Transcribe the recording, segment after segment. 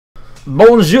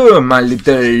Bonjour, my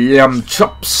little lamb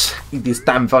chops. It is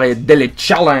time for a daily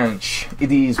challenge.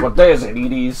 It is, what day is it?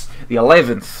 It is the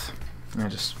 11th. I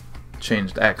just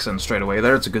changed accent straight away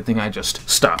there. It's a good thing I just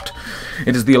stopped.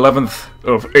 It is the 11th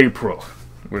of April.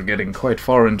 We're getting quite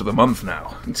far into the month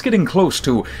now. It's getting close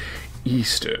to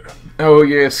Easter. Oh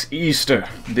yes, Easter.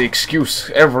 The excuse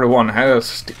everyone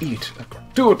has to eat a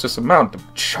gratuitous amount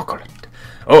of chocolate.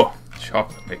 Oh,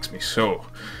 chocolate makes me so...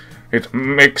 It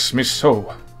makes me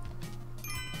so...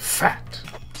 fat.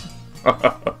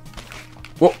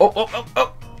 Whoa, oh, oh, oh,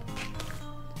 oh.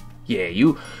 Yeah,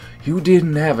 you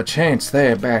didn't have a chance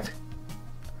there, Bat.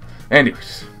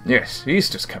 Anyways, yes,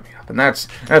 Easter's coming up, and that's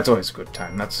always a good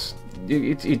time.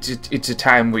 It's a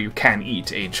time where you can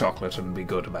eat a chocolate and be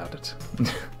good about it.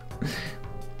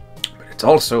 But it's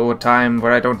also a time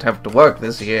where I don't have to work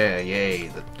this year. Yay,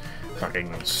 the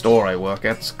fucking store I work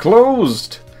at's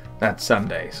closed that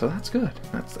Sunday, so that's good.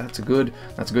 That's a good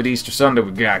Easter Sunday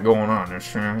we got going on.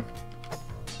 And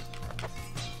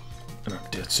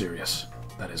I'm dead serious.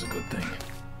 That is a good thing.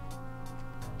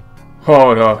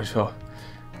 Oh no, so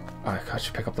I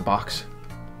should pick up the box.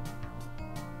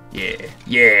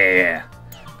 Yeah.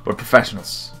 We're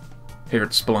professionals here at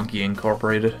Spelunky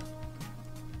Incorporated.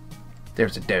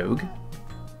 There's a dog.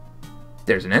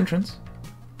 There's an entrance.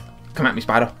 Come at me,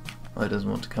 Spider. Oh, he doesn't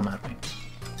want to come at me.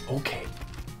 Okay.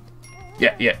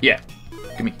 Yeah.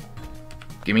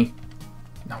 Gimme.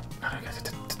 No.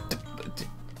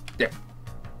 Yeah.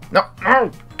 No,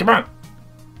 come on.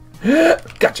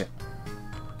 Gotcha.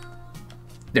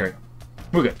 There we go.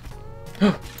 We're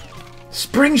good.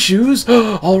 Spring shoes?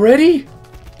 Already?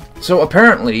 So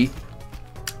apparently,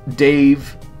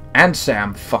 Dave and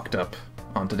Sam fucked up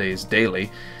on today's daily.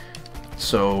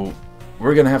 So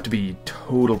we're gonna have to be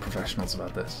total professionals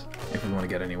about this if we want to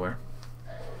get anywhere.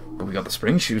 But we got the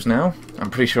spring shoes now. I'm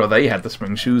pretty sure they had the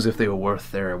spring shoes if they were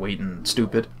worth their weight in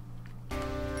stupid.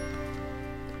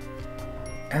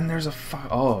 And there's a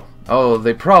Oh,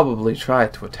 they probably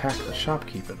tried to attack the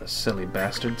shopkeeper, the silly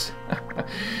bastards.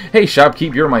 Hey,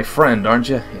 shopkeep, you're my friend, aren't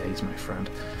you? Yeah, he's my friend.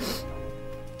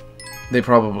 They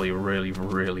probably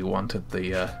really wanted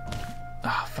the,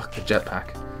 fuck the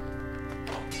jetpack.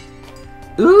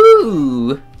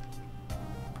 Ooh!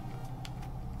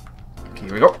 Okay,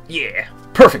 here we go. Yeah!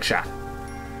 Perfect shot!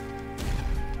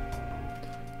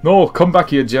 No, come back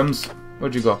here, Gems.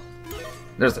 Where'd you go?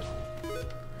 There's it.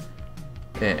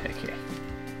 Okay.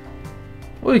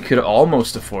 Well, we could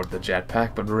almost afford the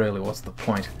jetpack, but really, what's the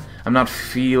point? I'm not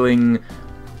feeling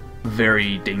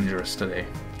very dangerous today.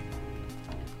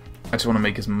 I just want to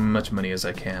make as much money as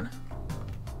I can.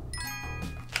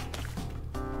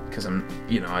 Because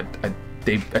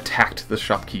they attacked the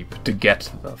shopkeep to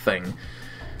get the thing.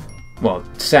 Well,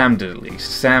 Sam did at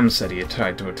least. Sam said he had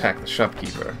tried to attack the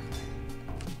shopkeeper.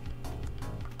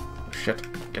 Oh, shit,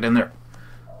 get in there.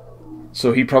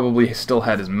 So he probably still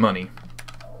had his money.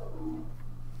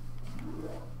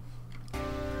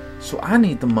 So I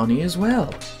need the money as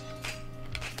well.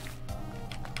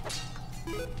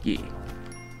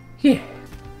 Yeah.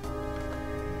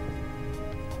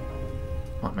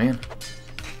 Oh man.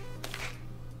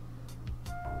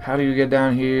 How do you get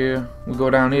down here? We go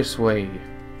down this way.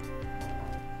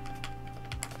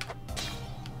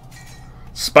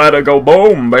 Spider go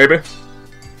boom, baby.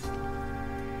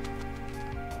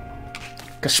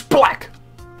 Kasplack!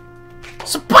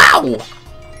 Spow!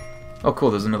 Oh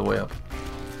cool, there's another way up.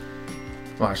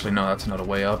 Well, actually, no, that's not a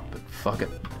way up, but fuck it.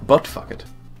 But fuck it.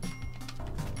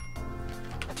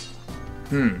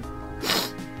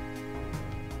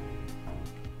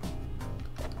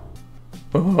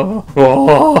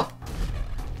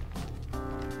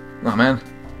 Oh man,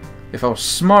 if I was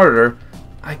smarter,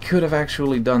 I could have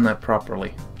actually done that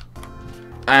properly.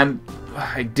 And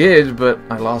I did, but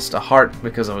I lost a heart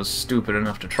because I was stupid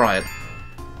enough to try it.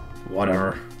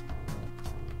 Whatever.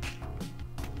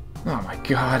 Oh my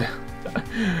god.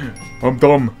 I'm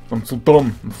dumb. I'm so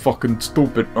dumb. I'm fucking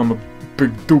stupid. I'm a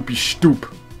big doopy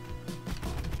stoop.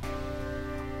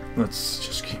 Let's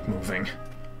just keep moving.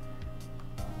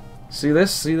 See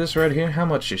this? See this right here? How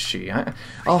much is she?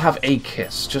 I'll have a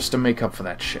kiss just to make up for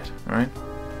that shit, alright?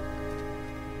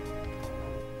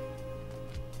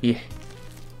 Yeah.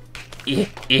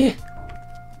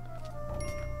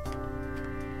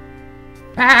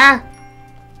 Ah!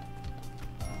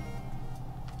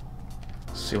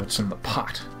 See what's in the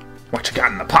pot. What you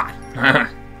got in the pot?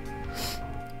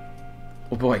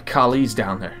 Oh boy, Kali's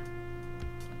down there.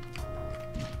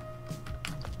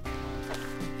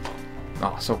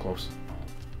 Oh, so close.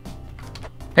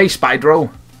 Hey,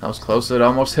 Spydro! That was close, it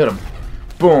almost hit him.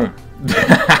 Boom!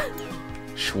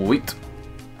 Sweet.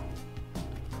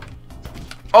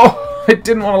 Oh! I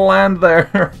didn't want to land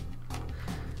there.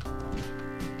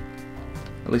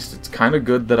 At least it's kind of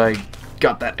good that I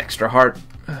got that extra heart.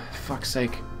 Fuck's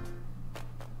sake.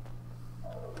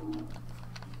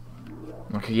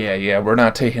 Okay, yeah, we're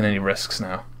not taking any risks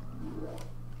now.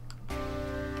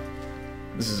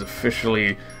 This is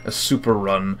officially a super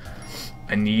run.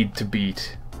 I need to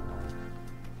beat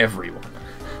everyone.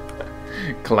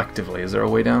 Collectively. Is there a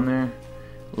way down there?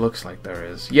 Looks like there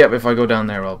is. Yep, if I go down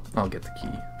there, I'll get the key.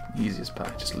 Easiest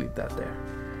path, just leave that there.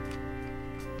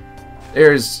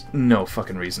 There's no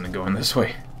fucking reason to go in this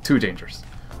way. Too dangerous.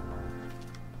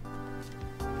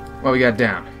 What we got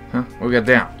down? Huh? What we got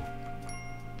down?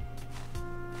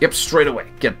 Yep, straight away.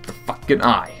 Get the fucking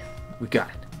eye. We got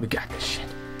it. We got this shit.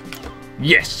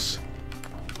 Yes!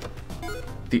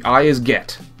 The eye is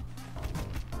get.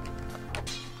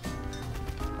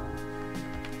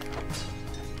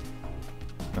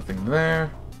 Nothing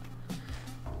there.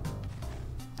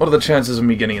 What are the chances of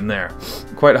me getting in there?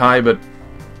 Quite high, but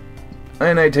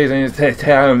I'm not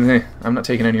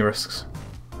taking any risks.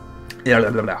 The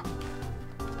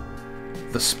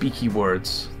speaky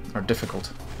words are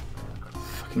difficult.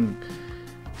 Fucking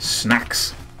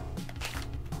snacks.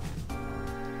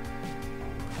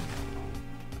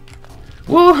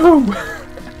 Woohoo!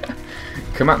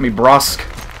 Come at me, Brosk.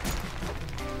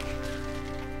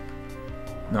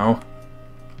 No.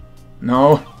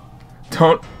 No.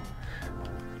 Don't.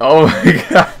 Oh my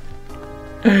god.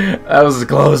 That was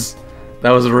close. That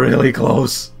was really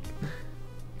close.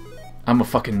 I'm a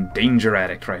fucking danger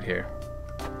addict right here.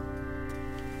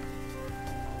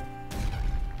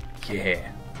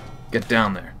 Yeah. Get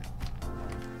down there.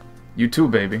 You too,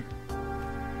 baby.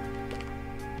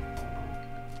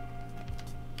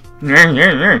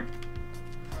 I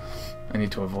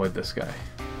need to avoid this guy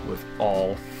with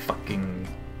all fucking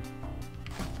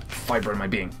fiber in my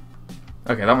being.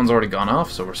 Okay, that one's already gone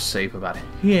off, so we're safe about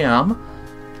him.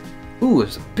 Ooh,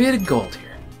 there's a bit of gold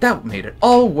here. That made it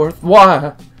all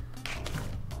worthwhile.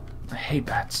 I hate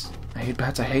bats. I hate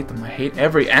bats, I hate them. I hate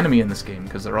every enemy in this game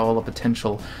because they're all a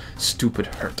potential stupid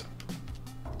hurt.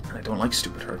 And I don't like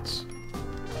stupid hurts.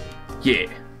 Yeah.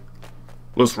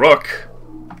 Let's rock.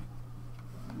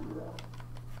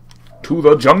 To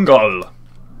the jungle.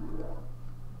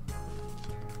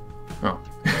 Oh.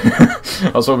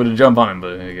 I was hoping to jump on him,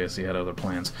 but I guess he had other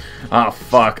plans. Ah, oh,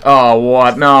 fuck. Oh,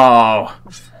 what? No.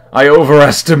 I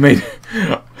overestimated.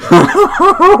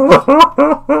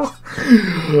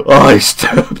 I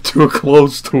stepped too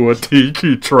close to a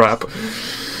tiki trap.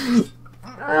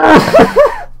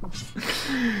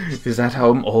 Is that how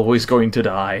I'm always going to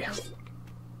die?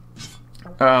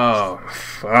 Oh,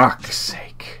 fuck's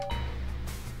sake.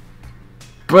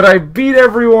 But I beat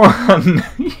everyone!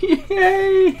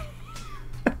 Yay!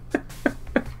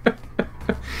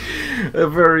 A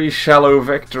very shallow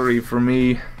victory for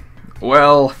me.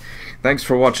 Well, thanks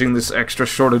for watching this extra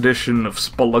short edition of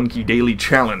Spelunky Daily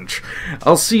Challenge.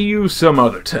 I'll see you some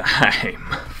other time.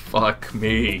 Fuck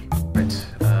me. Right,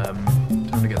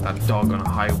 time to get that dog on a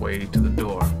highway to the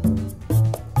door.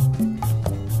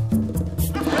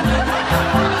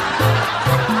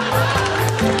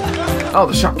 Oh,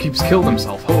 the shopkeep's killed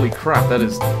himself. Holy crap, that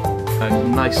is a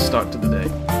nice start to the day.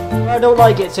 I don't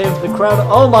like it, Tim. The crowd.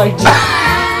 Oh my god!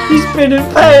 He's been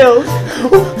impaled!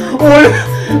 What?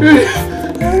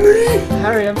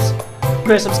 Harry,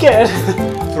 Chris, I'm scared.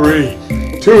 3,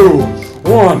 2,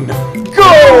 1,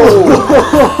 go!